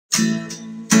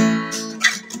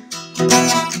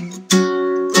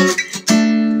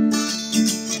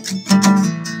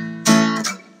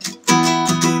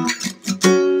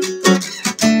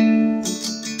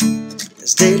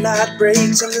As daylight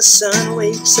breaks and the sun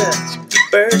wakes up,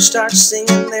 birds start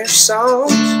singing their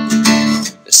songs.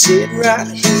 They're sitting right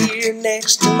here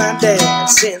next to my dad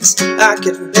since I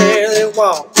could barely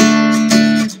walk.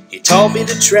 He taught me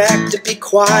to track, to be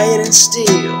quiet and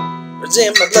still. It's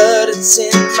in my blood, it's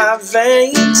in my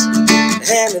veins.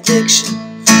 An addiction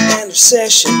and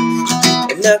obsession,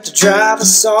 enough to drive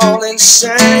us all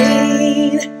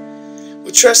insane.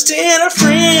 We trust in our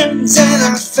friends and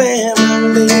our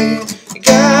family,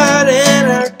 God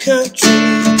and our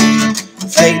country,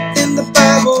 faith in the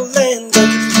Bible, land of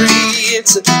the free.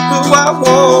 It's who I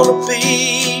want to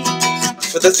be.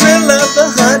 For the thrill of the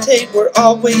hunt, hate, we're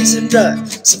always in rut.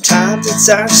 Sometimes it's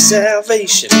our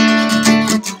salvation.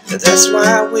 That's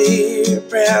why we're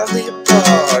proudly a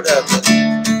part of the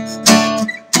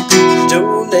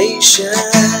DoeNation.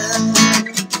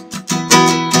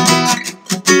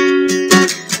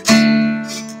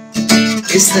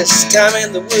 It's this time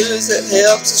in the woods that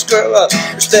helps us grow up,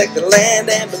 respect the land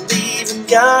and believe in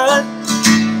God.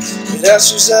 It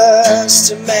ushers us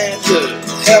to manhood,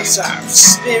 helps our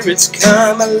spirits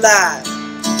come alive.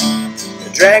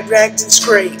 Drag, racked and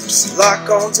scrapes,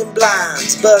 lock-ons and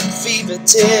blinds, buck fever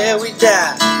till we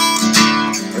die.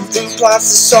 From food plots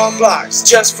to salt blocks,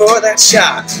 just for that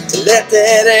shot, to let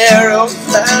that arrow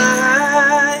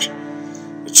fly.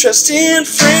 We trust in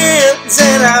friends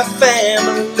and our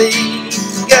family,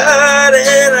 God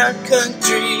and our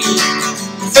country,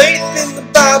 faith in the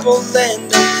Bible, land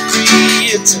of the free.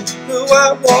 It's who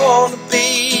I want to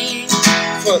be.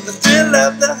 For the thrill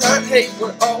of the hunt, hate,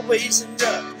 we're always in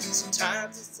rut.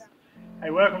 Sometimes it's... Hey,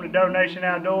 welcome to DoeNation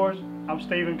Outdoors. I'm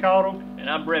Stephen Caudle. And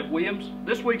I'm Brett Williams.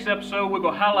 This week's episode, we're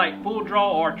going to highlight Full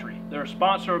Draw Archery. They're a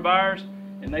sponsor of ours,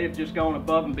 and they have just gone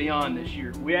above and beyond this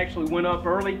year. We actually went up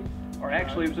early, or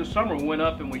actually it was this summer we went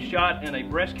up and we shot in a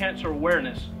breast cancer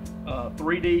awareness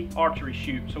 3D archery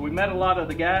shoot. So we met a lot of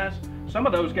the guys. Some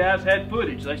of those guys had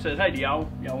footage. They said, hey, do y'all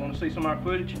want to see some of our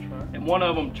footage? Right. And one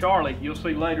of them, Charlie, you'll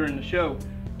see later in the show,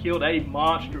 killed a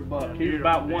monster buck. He was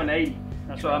about 180.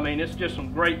 So I mean, it's just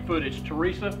some great footage.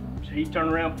 Teresa, he turned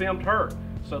around and filmed her.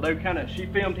 So they she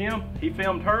filmed him, he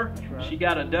filmed her. Right. She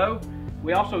got a doe.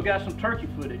 We also got some turkey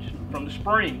footage from the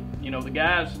spring. You know, the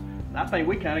guys, I think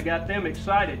we kind of got them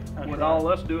excited with all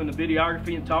us doing the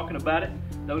videography and talking about it.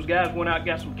 Those guys went out,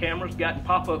 got some cameras, got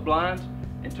pop-up blinds,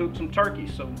 and took some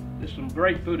turkeys. So there's some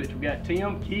great footage. We got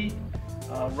Tim, Keith,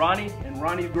 Ronnie, and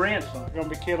Ronnie's grandson. We're going to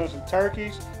be killing some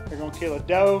turkeys, we're going to kill a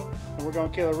doe, and we're going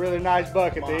to kill a really nice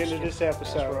buck at the end of this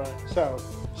episode. That's right. So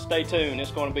stay tuned,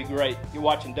 it's going to be great. You're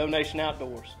watching DoeNation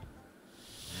Outdoors.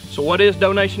 So what is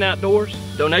DoeNation Outdoors?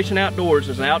 DoeNation Outdoors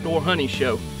is an outdoor hunting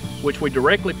show which we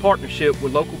directly partnership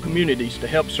with local communities to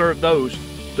help serve those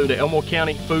through the Elmore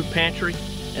County Food Pantry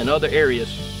and other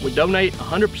areas. We donate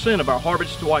 100% of our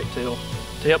harvested whitetail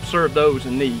to help serve those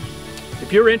in need.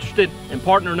 If you're interested in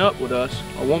partnering up with us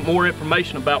or want more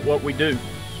information about what we do,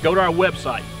 go to our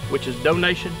website, which is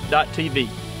DoeNation.TV,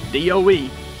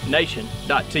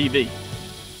 DoeNation.TV.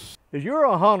 If you're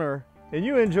a hunter and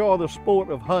you enjoy the sport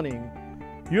of hunting,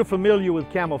 you're familiar with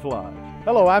camouflage.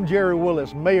 Hello, I'm Jerry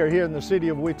Willis, mayor here in the city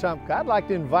of Wetumpka. I'd like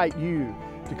to invite you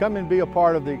to come and be a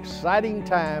part of the exciting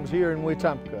times here in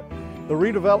Wetumpka. The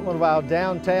redevelopment of our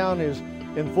downtown is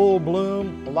in full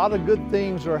bloom. A lot of good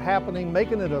things are happening,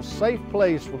 making it a safe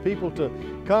place for people to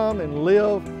come and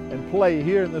live and play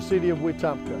here in the city of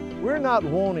Wetumpka. We're not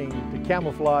wanting to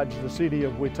camouflage the city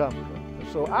of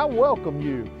Wetumpka, so I welcome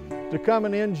you to come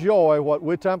and enjoy what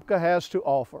Wetumpka has to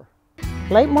offer.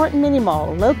 Lake Martin Mini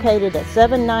Mall, located at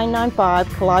 7995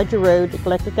 Kalijah Road,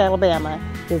 Eclectic, Alabama,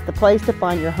 is the place to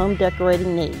find your home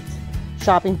decorating needs.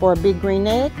 Shopping for a big green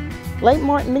egg? Lake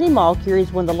Martin Mini Mall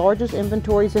carries one of the largest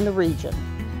inventories in the region.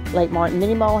 Lake Martin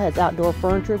Mini Mall has outdoor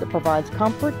furniture that provides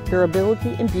comfort,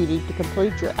 durability, and beauty to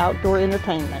complete your outdoor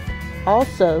entertainment.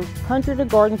 Also, hundreds of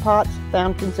garden pots,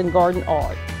 fountains, and garden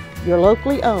art. Your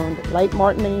locally owned Lake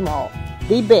Martin Mini Mall,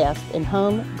 the best in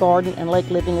home, garden, and lake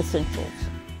living essentials.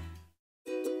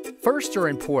 Firsts are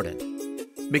important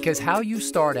because how you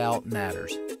start out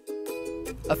matters.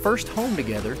 A first home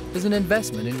together is an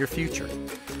investment in your future.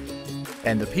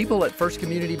 And the people at First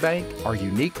Community Bank are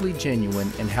uniquely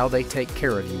genuine in how they take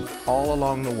care of you all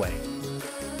along the way.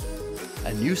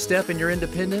 A new step in your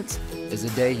independence is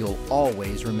a day you'll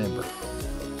always remember.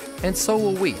 And so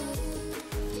will we.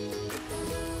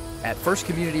 At First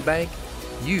Community Bank,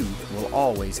 you will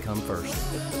always come first.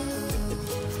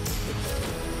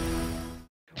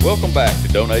 Welcome back to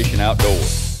DoeNation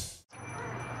Outdoors.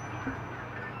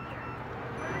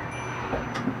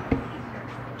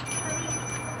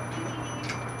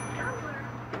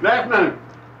 Good afternoon.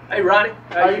 Hey, Ronnie.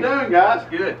 How you doing, guys?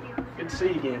 Good. Good to see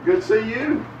you again. Good to see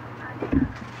you.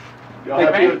 Y'all Hey,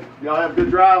 have man. good. Y'all have a good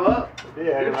drive up.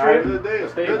 Yeah, Good right. trip. Good deal.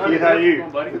 Steve, Good how deal. How you? Come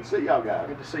on, buddy. Good to see y'all guys.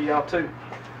 Good to see y'all too.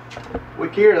 We're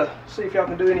here to see if y'all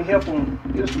can do any help on,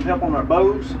 get us some help on our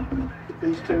bows. Get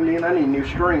these tuned in. I need a new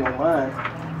string on mine.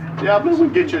 Yeah, I believe we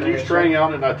can get you a new string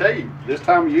on it. And I tell you, this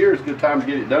time of year is a good time to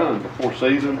get it done before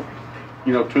season.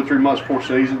 You know, 2 or 3 months before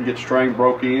season, get the string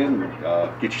broke in,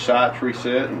 get your sights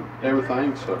reset and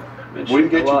everything. So we can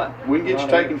get you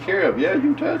taken care of. Yeah,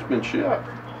 you touch been shot.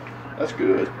 That's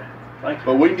good. Thank you.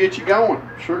 But we can get you going.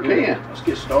 Sure can. Let's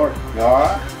get started. All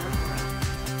right.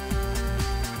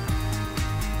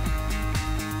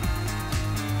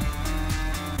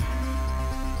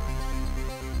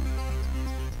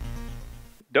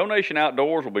 DoeNation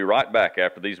Outdoors will be right back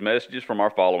after these messages from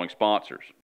our following sponsors.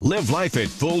 Live life at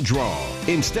full draw.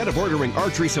 Instead of ordering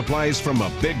archery supplies from a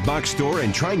big box store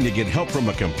and trying to get help from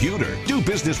a computer, do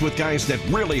business with guys that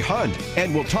really hunt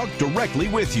and will talk directly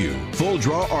with you. Full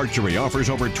Draw Archery offers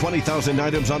over 20,000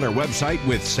 items on their website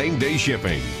with same-day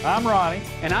shipping. I'm Ronnie.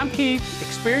 And I'm Keith.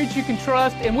 Experience you can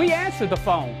trust, and we answer the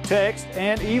phone, text,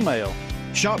 and email.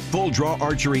 Shop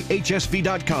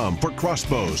FullDrawArcheryHSV.com for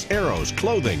crossbows, arrows,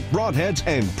 clothing, broadheads,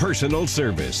 and personal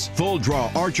service.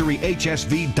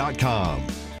 FullDrawArcheryHSV.com.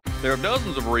 There are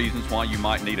dozens of reasons why you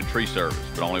might need a tree service,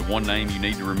 but only one name you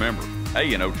need to remember: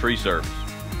 A&O Tree Service.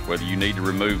 Whether you need to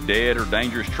remove dead or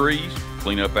dangerous trees,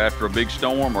 clean up after a big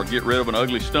storm, or get rid of an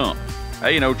ugly stump,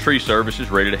 A&O Tree Service is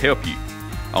ready to help you.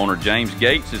 Owner James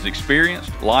Gates is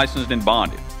experienced, licensed, and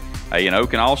bonded. A&O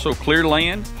can also clear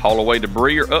land, haul away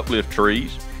debris, or uplift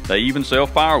trees. They even sell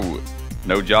firewood.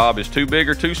 No job is too big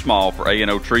or too small for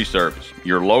A&O Tree Service,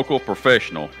 your local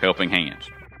professional helping hands.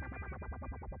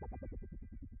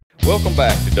 Welcome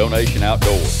back to DoeNation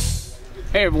Outdoors.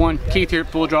 Hey everyone, Keith here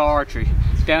at Full Draw Archery.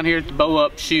 Down here at the bow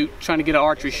up shoot, trying to get an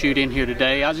archery shoot in here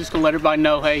today. I was just gonna let everybody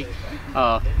know, hey,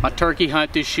 my turkey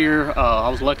hunt this year, I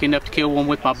was lucky enough to kill one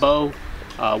with my bow.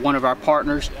 One of our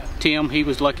partners, Tim, he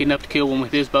was lucky enough to kill one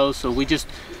with his bow, so we just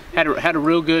had a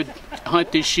real good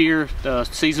hunt this year. The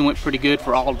season went pretty good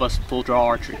for all of us at Full Draw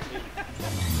Archery.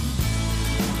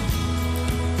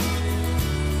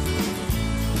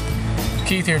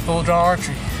 Keith here at Full Draw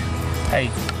Archery. Hey,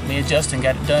 me and Justin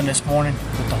got it done this morning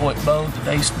with the Hoyt bow, the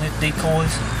Dave Smith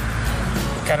decoys.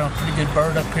 Got a pretty good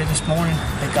bird up here this morning.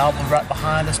 They gobbled right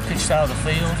behind us, pitched out of the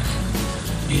field.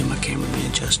 Me and my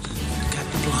cameraman Justin got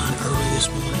the blind early this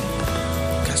morning.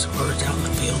 Got some birds out in the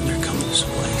field and they're coming this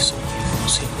way, so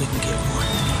we'll see if we can get one.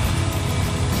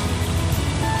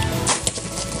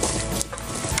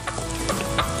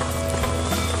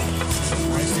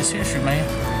 That's this history, man.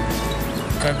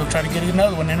 Gotta go try to get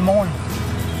another one in the morning.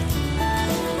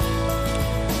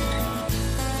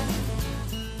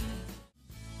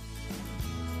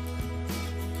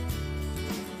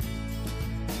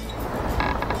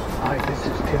 Hi, this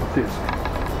is Tim Fisk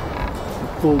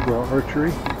with Full Draw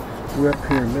Archery. We're up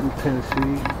here in Middle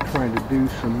Tennessee trying to do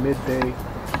some midday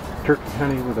turkey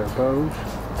hunting with our bows.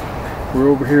 We're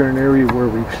over here in an area where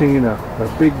we've seen a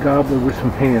big gobbler with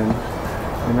some hens,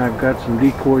 and I've got some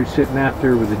decoys sitting out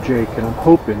there with a jake, and I'm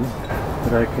hoping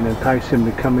that I can entice him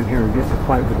to come in here and get in a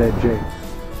fight with that jake.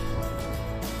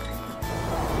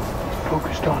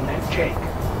 Focused on that jake.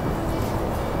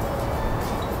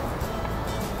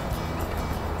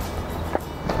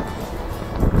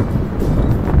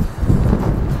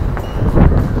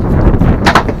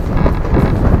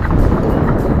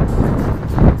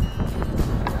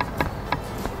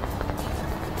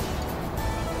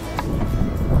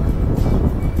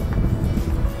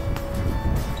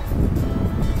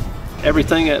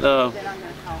 Everything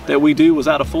that we do was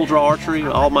out of Full Draw Archery.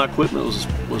 All my equipment was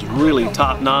really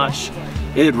top notch.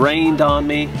 It had rained on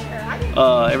me.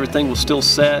 Everything was still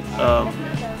set.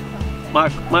 My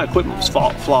equipment was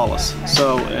flawless.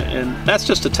 So, and that's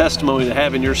just a testimony to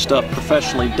having your stuff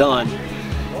professionally done.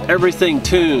 Everything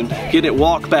tuned, get it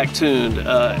walk back tuned,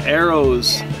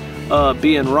 arrows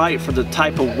being right for the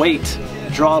type of weight,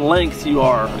 draw length you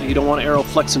are. You don't want an arrow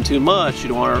flexing too much. You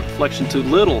don't want it flexing too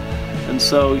little. And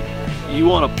so you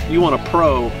want a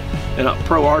pro in a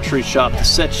pro archery shop to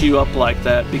set you up like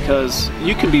that, because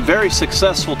you can be very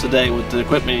successful today with the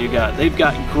equipment you got. They've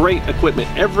got great equipment.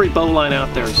 Every bow line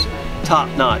out there is top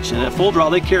notch, and at Full Draw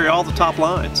they carry all the top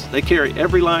lines. They carry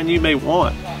every line you may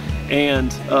want.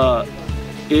 And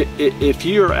if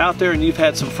you're out there and you've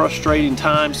had some frustrating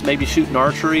times maybe shooting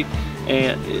archery,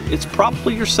 and it's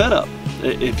probably your setup.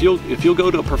 If you'll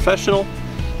go to a professional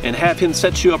and have him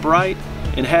set you up right,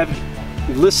 and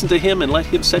listen to him and let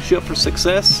him set you up for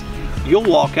success, you'll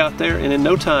walk out there and in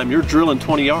no time you're drilling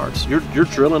 20 yards. You're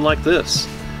drilling like this.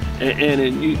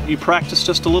 And you practice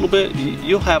just a little bit,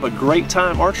 you'll have a great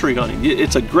time archery hunting.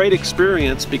 It's a great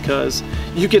experience because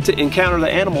you get to encounter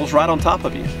the animals right on top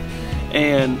of you.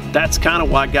 And that's kind of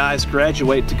why guys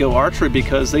graduate to go archery,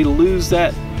 because they lose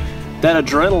that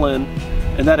adrenaline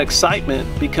and that excitement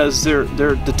because they're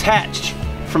detached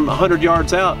from 100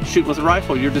 yards out shooting with a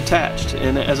rifle. You're detached,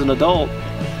 and as an adult,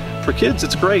 for kids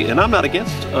it's great. And I'm not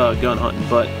against gun hunting,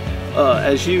 but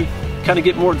as you kind of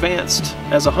get more advanced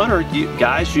as a hunter,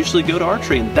 guys usually go to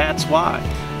archery, and that's why.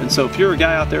 And so if you're a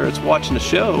guy out there that's watching the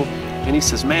show and he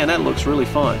says, man, that looks really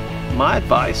fun, my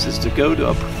advice is to go to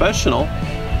a professional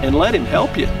and let him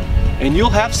help you, and you'll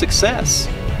have success.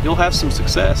 You'll have some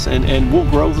success, and we'll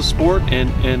grow the sport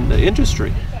and the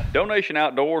industry. DoeNation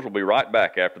Outdoors will be right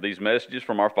back after these messages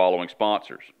from our following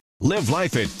sponsors. Live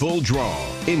life at full draw.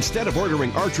 Instead of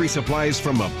ordering archery supplies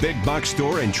from a big box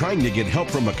store and trying to get help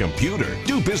from a computer,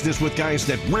 do business with guys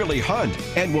that really hunt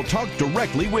and will talk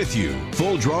directly with you.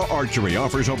 Full Draw Archery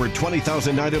offers over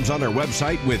 20,000 items on their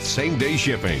website with same-day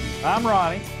shipping. I'm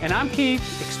Ronnie. And I'm Keith.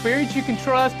 Experience you can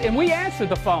trust, and we answer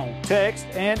the phone, text,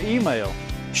 and email.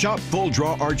 Shop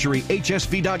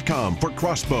FullDrawArcheryHSV.com for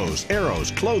crossbows, arrows,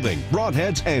 clothing,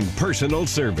 broadheads, and personal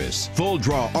service.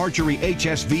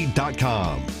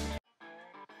 FullDrawArcheryHSV.com.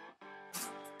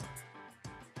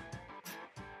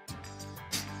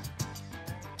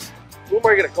 Who am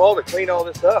I going to call to clean all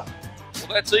this up? Well,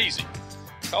 that's easy.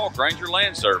 Call Granger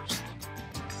Land Service.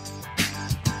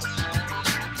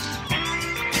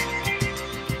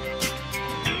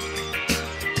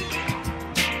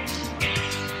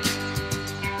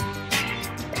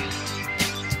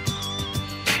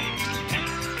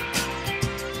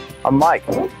 I'm Mike.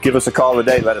 Give us a call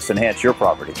today. Let us enhance your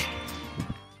property.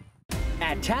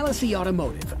 At Tallahassee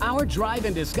Automotive, our Drive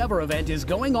and Discover event is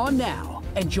going on now.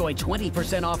 Enjoy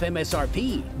 20% off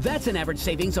MSRP. That's an average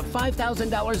savings of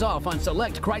 $5,000 off on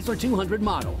select Chrysler 200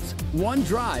 models. One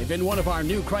drive in one of our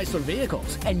new Chrysler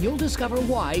vehicles, and you'll discover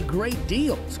why great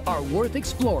deals are worth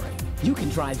exploring. You can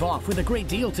drive off with a great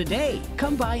deal today.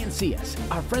 Come by and see us,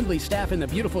 our friendly staff in the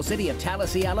beautiful city of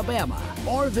Tallahassee, Alabama,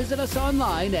 or visit us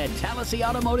online at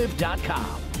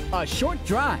TallahasseeAutomotive.com. A short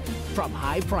drive from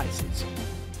high prices.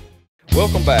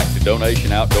 Welcome back to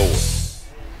DoeNation Outdoors.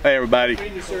 Hey everybody,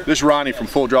 this is Ronnie from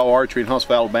Full Draw Archery in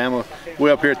Huntsville, Alabama.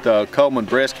 We're up here at the Coleman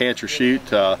Breast Cancer Shoot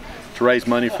to raise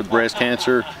money for the breast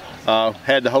cancer.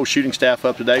 Had the whole shooting staff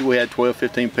up today. We had 12,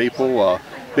 15 people.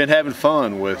 Been having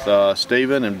fun with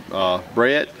Steven and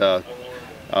Brett. We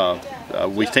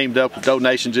teamed up with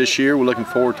DoeNations this year. We're looking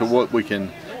forward to what we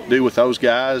can do with those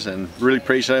guys, and really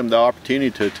appreciate them the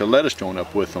opportunity to let us join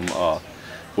up with them.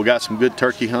 We got some good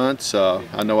turkey hunts.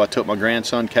 I know I took my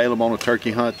grandson Caleb on a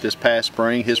turkey hunt this past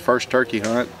spring, his first turkey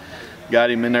hunt.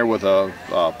 Got him in there with a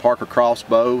Parker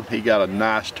crossbow. He got a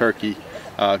nice turkey.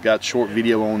 Got short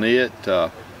video on it.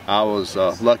 I was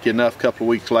lucky enough a couple of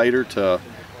weeks later to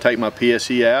take my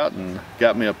PSE out and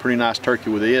got me a pretty nice turkey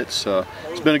with it. So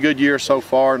it's been a good year so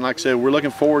far, and like I said, we're looking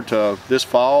forward to this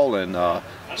fall and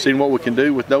seeing what we can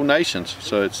do with DoeNations.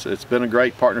 So it's been a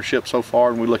great partnership so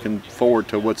far, and we're looking forward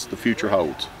to what the future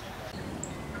holds.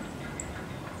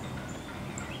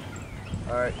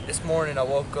 Alright, this morning I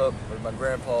woke up with my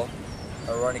grandpa,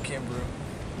 Ronnie Kimbrough,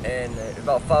 and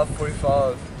about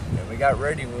 5:45, and we got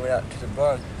ready and we went out to the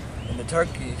barn, and the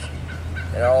turkeys,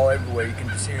 they're all everywhere, you can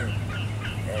just hear them.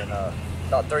 And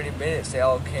about 30 minutes they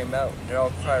all came out, they're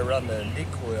all crying around the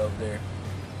decoy over there.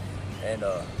 And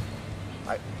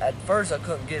at first I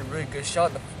couldn't get a really good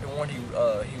shot in the one he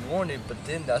wanted, but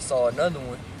then I saw another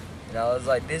one, and I was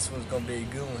like, this one's gonna be a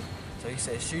good one. So he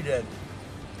said, shoot at it.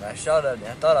 And I shot at it.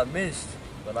 I thought I missed,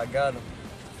 but I got him.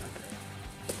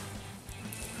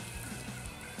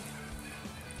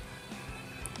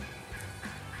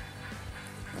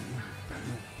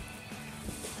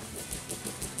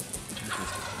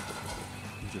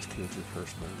 You just killed your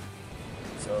first bird.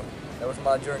 So that was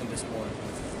my journey this morning.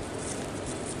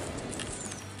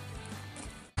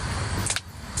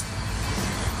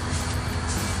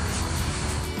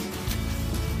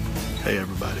 Hey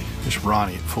everybody, it's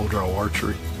Ronnie at Full Draw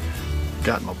Archery.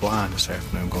 Got my blind this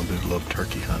afternoon, going to do a little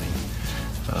turkey hunting.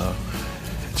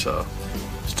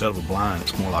 Instead of a blind,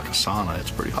 it's more like a sauna.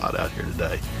 It's pretty hot out here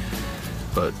today.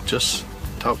 But just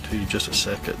talk to you just a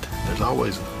second. There's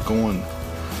always a going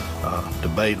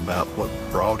debate about what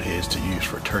broadheads to use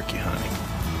for turkey hunting.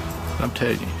 And I'm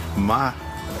telling you, my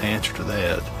answer to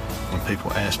that, when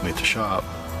people ask me at the shop,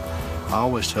 I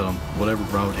always tell them whatever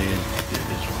broadhead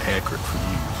is accurate for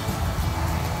you.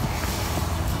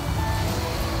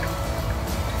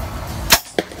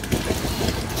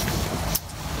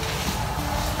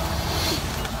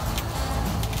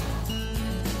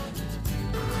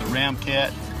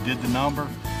 Ramcat did the number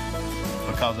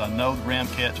because I know the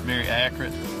Ramcat's very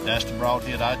accurate. That's the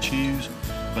broadhead I choose,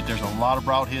 but there's a lot of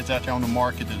broadheads out there on the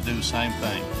market that do the same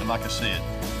thing. And like I said,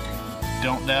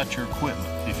 don't doubt your equipment.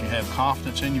 If you have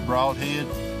confidence in your broadhead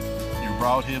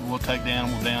will take the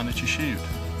animal down that you shoot.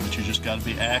 But you just got to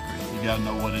be accurate. You got to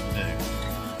know what it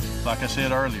do. Like I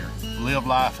said earlier, live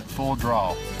life at full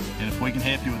draw. And if we can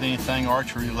help you with anything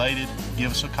archery related,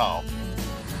 give us a call.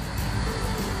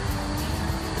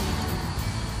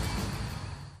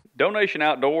 DoeNation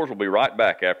Outdoors will be right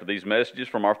back after these messages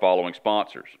from our following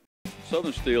sponsors.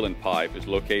 Southern Steel and Pipe is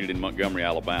located in Montgomery,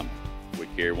 Alabama. We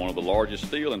carry one of the largest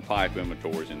steel and pipe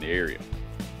inventories in the area.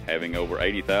 Having over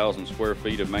 80,000 square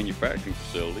feet of manufacturing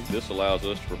facility, this allows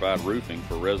us to provide roofing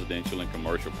for residential and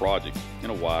commercial projects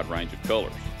in a wide range of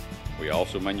colors. We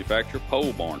also manufacture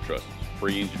pole barn trusses,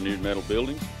 pre-engineered metal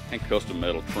buildings, and custom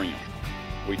metal trim.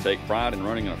 We take pride in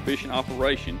running an efficient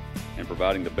operation and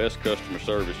providing the best customer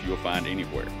service you'll find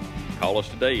anywhere. Call us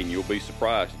today and you'll be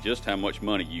surprised just how much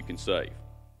money you can save.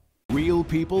 Real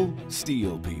people,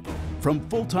 steel people. From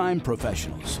full-time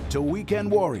professionals to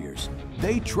weekend warriors,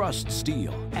 they trust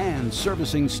Steel and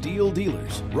servicing Steel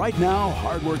dealers. Right now,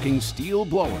 hardworking Steel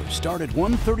blowers start at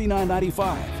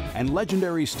 $139.95 and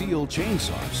legendary Steel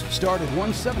chainsaws start at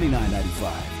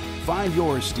 $179.95. Find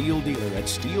your Steel dealer at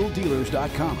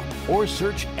steeldealers.com or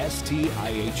search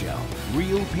STIHL.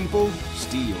 Real people,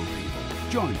 steel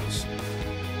people. Join us.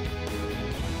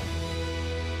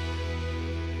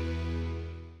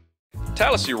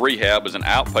 Tallahassee Rehab is an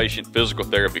outpatient physical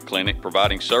therapy clinic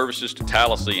providing services to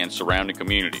Tallahassee and surrounding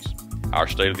communities. Our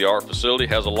state-of-the-art facility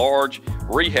has a large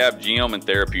rehab gym and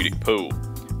therapeutic pool.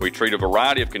 We treat a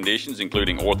variety of conditions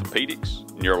including orthopedics,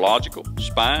 neurological,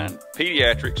 spine,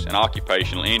 pediatrics, and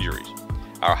occupational injuries.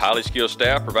 Our highly skilled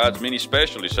staff provides many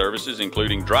specialty services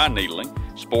including dry needling,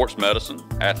 sports medicine,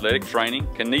 athletic training,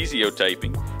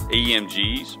 kinesiotaping,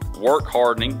 EMGs, work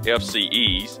hardening,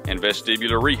 FCEs, and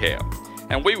vestibular rehab.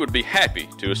 And we would be happy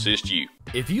to assist you.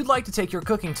 If you'd like to take your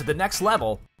cooking to the next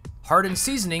level, Hardin's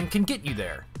Seasoning can get you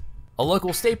there. A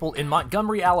local staple in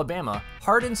Montgomery, Alabama,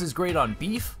 Hardin's is great on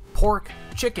beef, pork,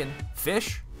 chicken,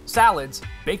 fish, salads,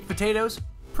 baked potatoes,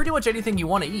 pretty much anything you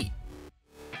want to eat.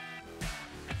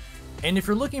 And if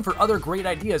you're looking for other great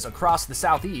ideas across the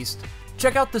Southeast,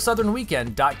 check out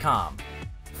thesouthernweekend.com.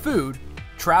 Food,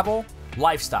 travel,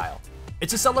 lifestyle.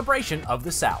 It's a celebration of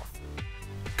the South.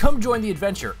 Come join the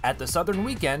adventure at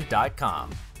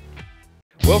thesouthernweekend.com.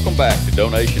 Welcome back to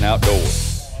DoeNation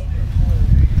Outdoors.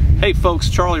 Hey folks,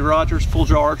 Charlie Rogers, Full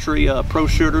Draw Archery pro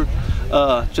shooter.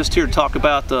 Just here to talk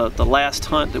about the last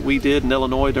hunt that we did in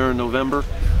Illinois during November.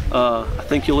 I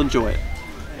think you'll enjoy it.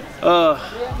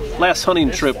 Last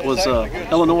hunting trip was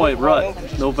Illinois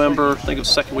rut, November, I think it was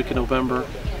second week of November.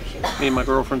 Me and my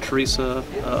girlfriend Teresa,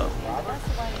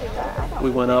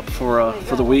 we went up for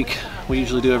the week. We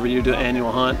usually do every year, do an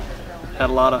annual hunt.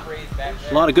 Had a lot of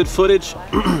good footage.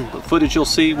 The footage you'll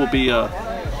see will be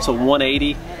it's a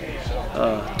 180,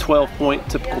 12 point,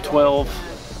 typical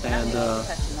 12, and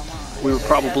we were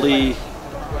probably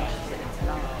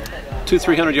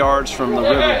 200-300 yards from the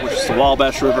river, which is the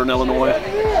Wabash River in Illinois.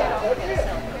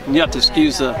 And you have to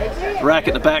excuse the racket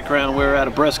in the background. We're at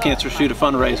a breast cancer shoot, a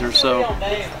fundraiser,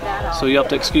 so you have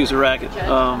to excuse the racket.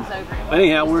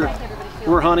 Anyhow,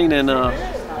 we're hunting and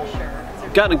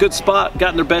got in a good spot,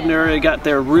 got in their bedding area, got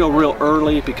there real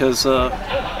early because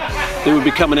they would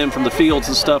be coming in from the fields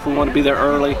and stuff. We want to be there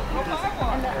early,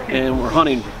 and we're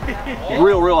hunting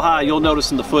real high. You'll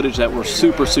notice in the footage that we're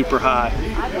super high.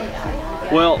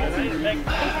 Well,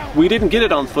 we didn't get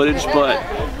it on footage, but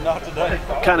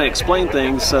kind of explain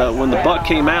things. When the buck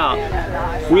came out,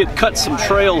 we had cut some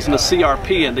trails in the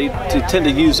CRP, and they tend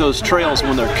to use those trails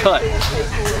when they're cut.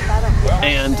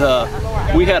 And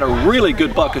we had a really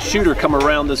good buck, a shooter, come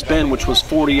around this bend, which was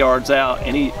 40 yards out,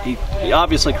 and he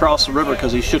obviously crossed the river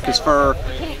because he shook his fur,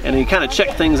 and he kind of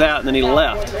checked things out, and then he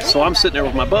left. So I'm sitting there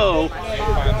with my bow,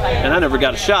 and I never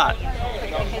got a shot.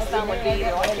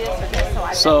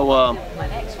 So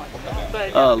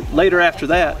later after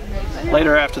that,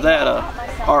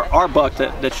 our buck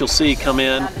that you'll see come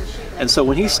in, and so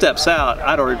when he steps out,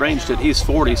 I'd already ranged it. He's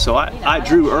 40, so I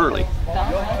drew early,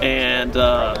 and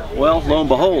well, lo and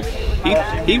behold,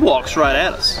 he walks right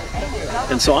at us,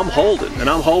 and so I'm holding, and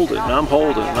I'm holding, and I'm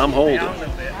holding, and I'm holding,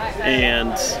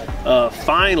 and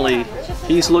finally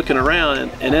he's looking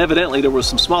around, and evidently there was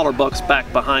some smaller bucks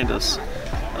back behind us.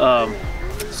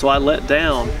 So I let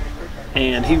down,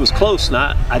 and he was close, and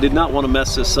I did not want to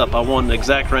mess this up. I wanted an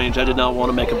exact range. I did not want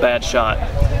to make a bad shot,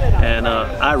 and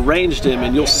I ranged him,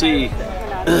 and you'll see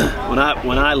when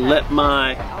I let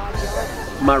my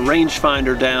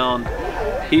rangefinder down,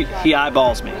 he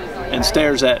eyeballs me. and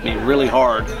stares at me really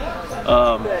hard.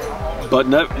 But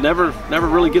never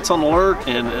really gets on alert,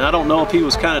 and I don't know if he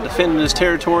was kind of defending his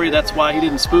territory. That's why he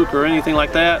didn't spook or anything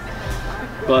like that.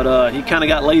 But he kind of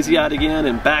got lazy-eyed again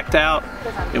and backed out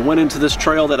and went into this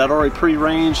trail that I'd already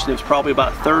pre-ranged. It was probably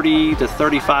about 30 to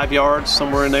 35 yards,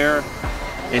 somewhere in there.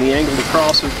 And he angled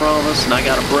across in front of us, and I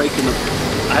got a break in the.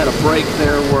 I had a break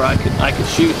there where I could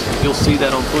shoot. You'll see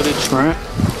that on footage. Right.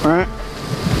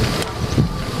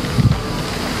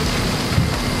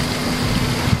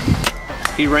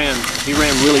 He ran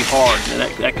really hard, and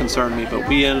that concerned me. But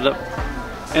we ended up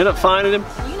finding him.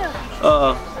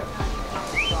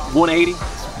 180,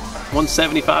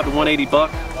 175 to 180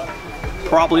 buck.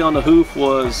 Probably on the hoof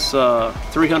was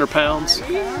 300 pounds,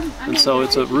 and so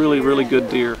it's a really good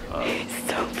deer.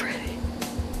 So pretty.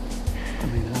 I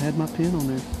mean, I had my pin on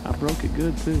there. I broke it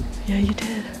good too. Yeah, you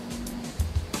did.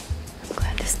 I'm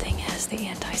glad this thing has the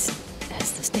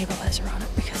stabilizer on it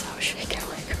because I was shaking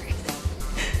like crazy.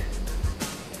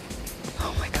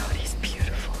 Oh my God, he's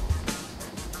beautiful.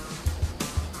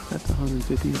 That's a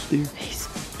 150-inch deer. He's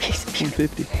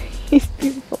 150. He's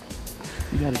beautiful.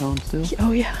 You got it on still?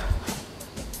 Oh yeah.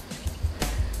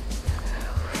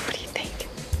 What do you think?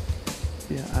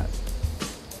 Yeah, I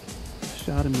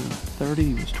shot him in a 30.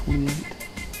 He was 28.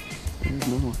 There's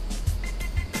no one.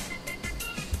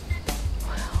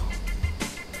 Wow.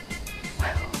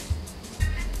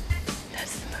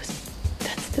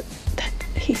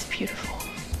 He's beautiful.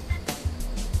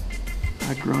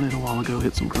 I grunted a while ago,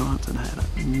 hit some grunts, and I had a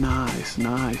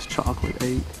nice chocolate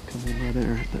 8 come in right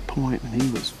there at that point, and he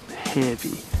was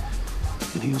heavy.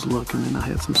 And he was looking, and I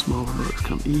had some smaller bucks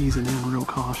come easing in real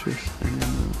cautious. And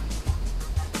then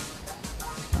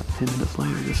about 10 minutes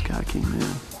later, this guy came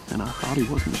in, and I thought he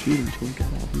wasn't shooting until he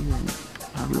got out here, and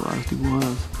I realized he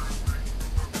was.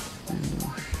 And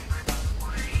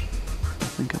I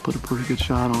think I put a pretty good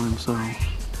shot on him, so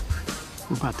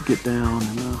we're about to get down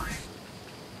and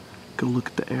go look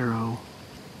at the arrow.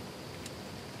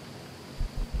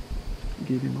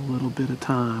 Give him a little bit of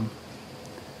time.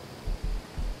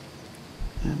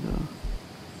 And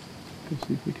go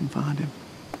see if we can find him.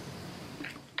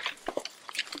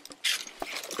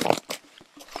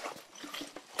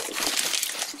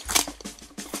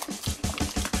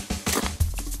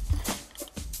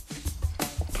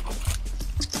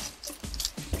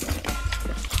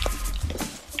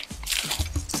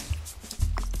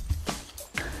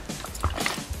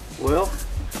 Well,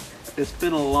 it's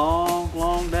been a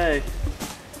long day.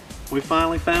 We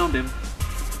finally found him,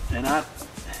 and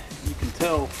you can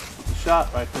tell with the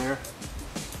shot right there.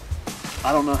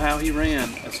 I don't know how he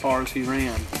ran as far as he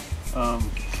ran,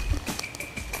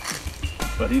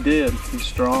 but he did. He's a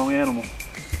strong animal,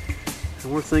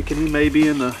 and we're thinking he may be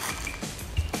in the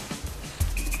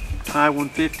high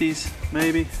 150s,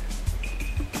 maybe.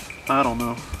 I don't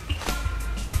know.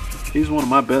 He's one of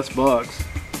my best bucks.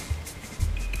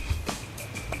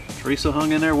 Teresa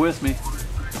hung in there with me.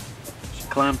 She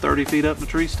climbed 30 feet up in the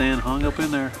tree stand, hung up in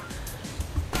there.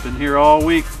 Been here all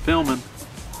week filming.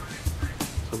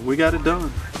 So we got it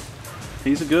done.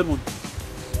 He's a good one.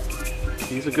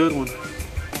 He's a good one.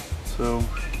 So,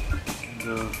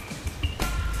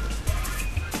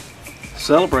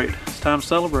 celebrate. It's time to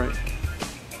celebrate.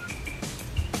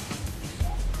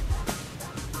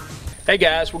 Hey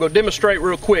guys, we're going to demonstrate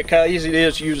real quick how easy it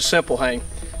is to use a simple hang.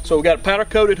 So we've got a powder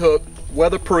coated hook,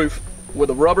 weatherproof, with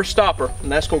a rubber stopper,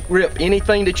 and that's going to grip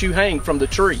anything that you hang from the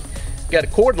tree. Got a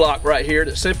cord lock right here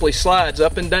that simply slides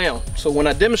up and down. So when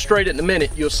I demonstrate it in a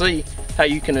minute, you'll see how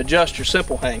you can adjust your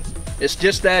simple hang. It's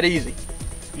just that easy.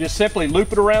 You just simply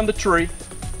loop it around the tree,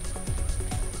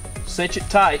 cinch it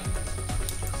tight,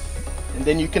 and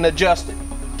then you can adjust it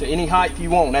to any height you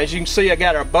want. As you can see, I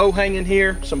got our bow hanging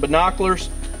here, some binoculars,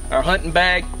 our hunting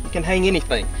bag. You can hang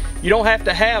anything. You don't have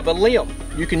to have a limb.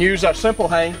 You can use our simple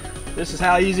hang. This is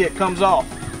how easy it comes off.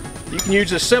 You can use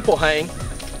this simple hang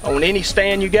on any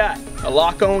stand you got. A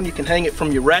lock on, you can hang it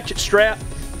from your ratchet strap.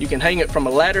 You can hang it from a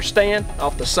ladder stand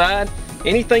off the side.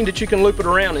 Anything that you can loop it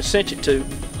around and cinch it to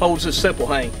holds this simple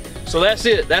hang. So that's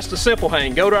it. That's the simple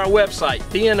hang. Go to our website,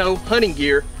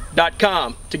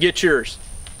 DoeHuntingGear.com, to get yours.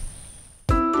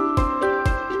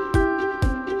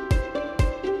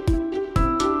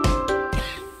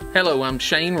 Hello, I'm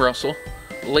Shane Russell,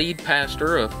 lead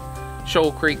pastor of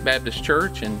Shoal Creek Baptist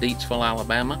Church in Deatsville,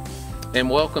 Alabama, and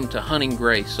welcome to Hunting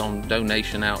Grace on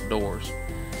DoeNation Outdoors.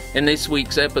 In this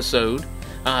week's episode,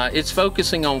 it's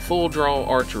focusing on Full Draw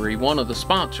Archery, one of the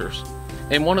sponsors,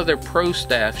 and one of their pro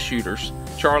staff shooters,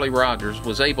 Charlie Rogers,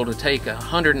 was able to take a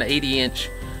 180-inch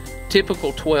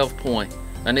typical 12-point,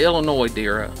 an Illinois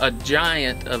deer, a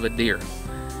giant of a deer,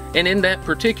 And in that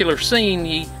particular scene,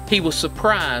 he was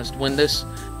surprised when this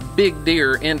big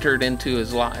deer entered into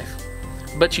his life.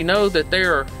 But you know that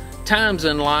there are times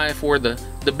in life where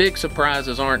the big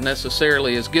surprises aren't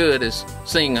necessarily as good as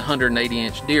seeing a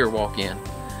 180-inch deer walk in.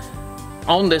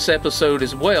 On this episode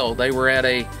as well, they were at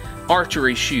a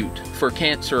archery shoot for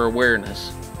cancer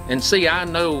awareness. And see, I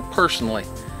know personally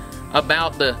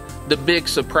about the big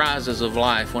surprises of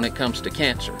life when it comes to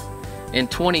cancer. In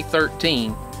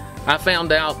 2013, I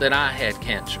found out that I had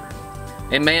cancer.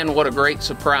 And man, what a great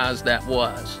surprise that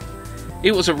was.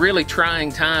 It was a really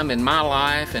trying time in my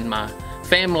life and my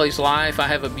family's life. I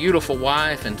have a beautiful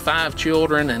wife and 5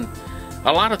 children, and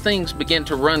a lot of things begin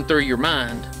to run through your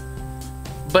mind.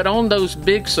 But on those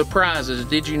big surprises,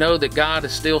 did you know that God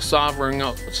is still sovereign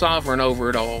over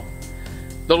it all?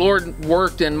 The Lord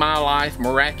worked in my life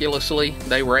miraculously.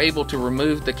 They were able to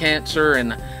remove the cancer,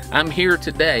 and I'm here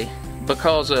today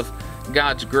because of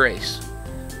God's grace.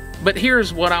 But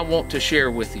here's what I want to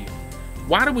share with you.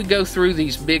 Why do we go through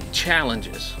these big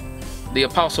challenges? The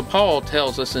Apostle Paul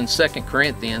tells us in 2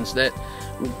 Corinthians that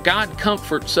God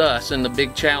comforts us in the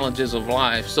big challenges of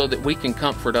life so that we can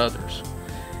comfort others.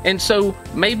 And so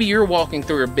maybe you're walking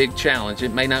through a big challenge.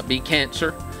 It may not be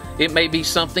cancer. It may be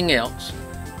something else.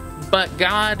 But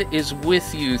God is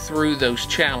with you through those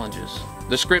challenges.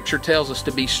 The scripture tells us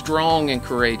to be strong and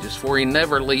courageous, for He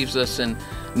never leaves us and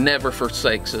never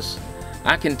forsakes us.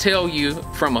 I can tell you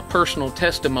from a personal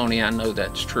testimony, I know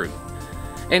that's true.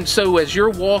 And so as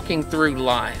you're walking through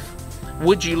life,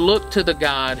 would you look to the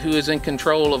God who is in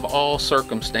control of all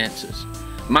circumstances?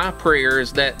 My prayer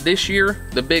is that this year,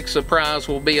 the big surprise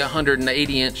will be a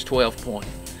 180-inch 12-point.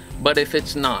 But if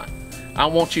it's not, I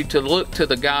want you to look to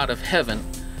the God of heaven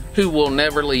who will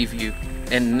never leave you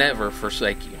and never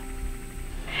forsake you.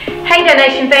 Hey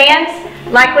DoeNation fans,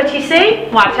 like what you see?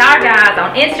 Watch our guys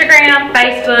on Instagram,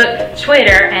 Facebook,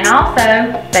 Twitter, and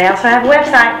they also have a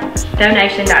website,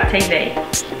 DoeNation.TV.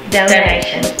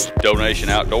 DoeNation. DoeNation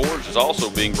Outdoors is also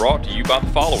being brought to you by the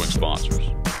following sponsors.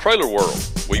 Trailer World.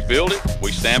 We build it,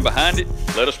 we stand behind it,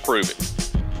 let us prove it.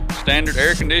 Standard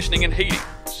Air Conditioning and Heating,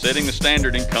 setting the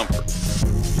standard in comfort.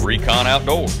 Recon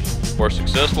Outdoors, where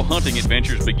successful hunting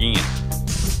adventures begin.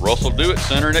 Russell Do It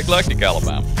Center in Eclectic,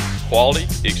 Alabama. Quality,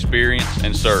 experience,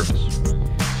 and service.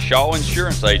 Shaw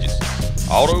Insurance Agency,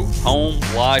 auto, home,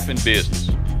 life, and business.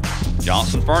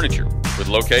 Johnson Furniture, with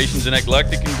locations in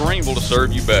Eclectic and Greenville to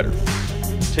serve you better.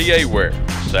 TA Ware,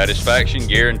 satisfaction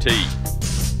guaranteed.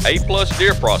 A+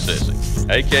 Deer Processing,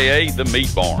 aka the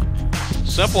Meat Barn.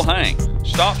 Simple Hang,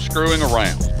 stop screwing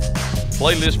around.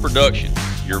 Playlist Productions,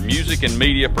 your music and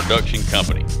media production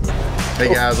company.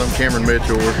 Hey guys, I'm Cameron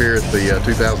Mitchell. We're here at the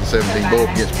 2017 Bull Up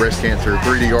Against Breast Cancer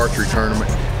 3D Archery Tournament.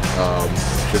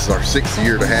 This is our 6th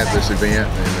year to have this event,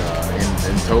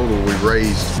 and in total we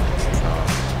raised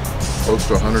close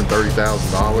to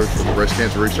 $130,000 for the Breast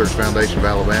Cancer Research Foundation of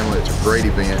Alabama. It's a great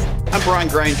event. I'm Brian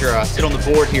Granger. I sit on the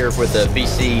board here with the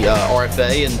BC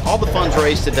RFA, and all the funds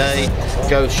raised today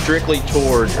go straight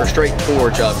towards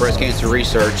breast cancer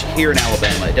research here in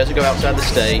Alabama. It doesn't go outside the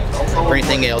state or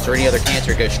anything else or any other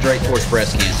cancer. It goes straight towards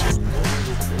breast cancer.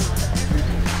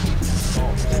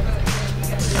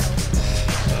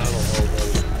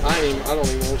 I don't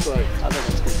even want to say.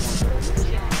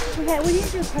 Okay, we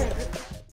need your part.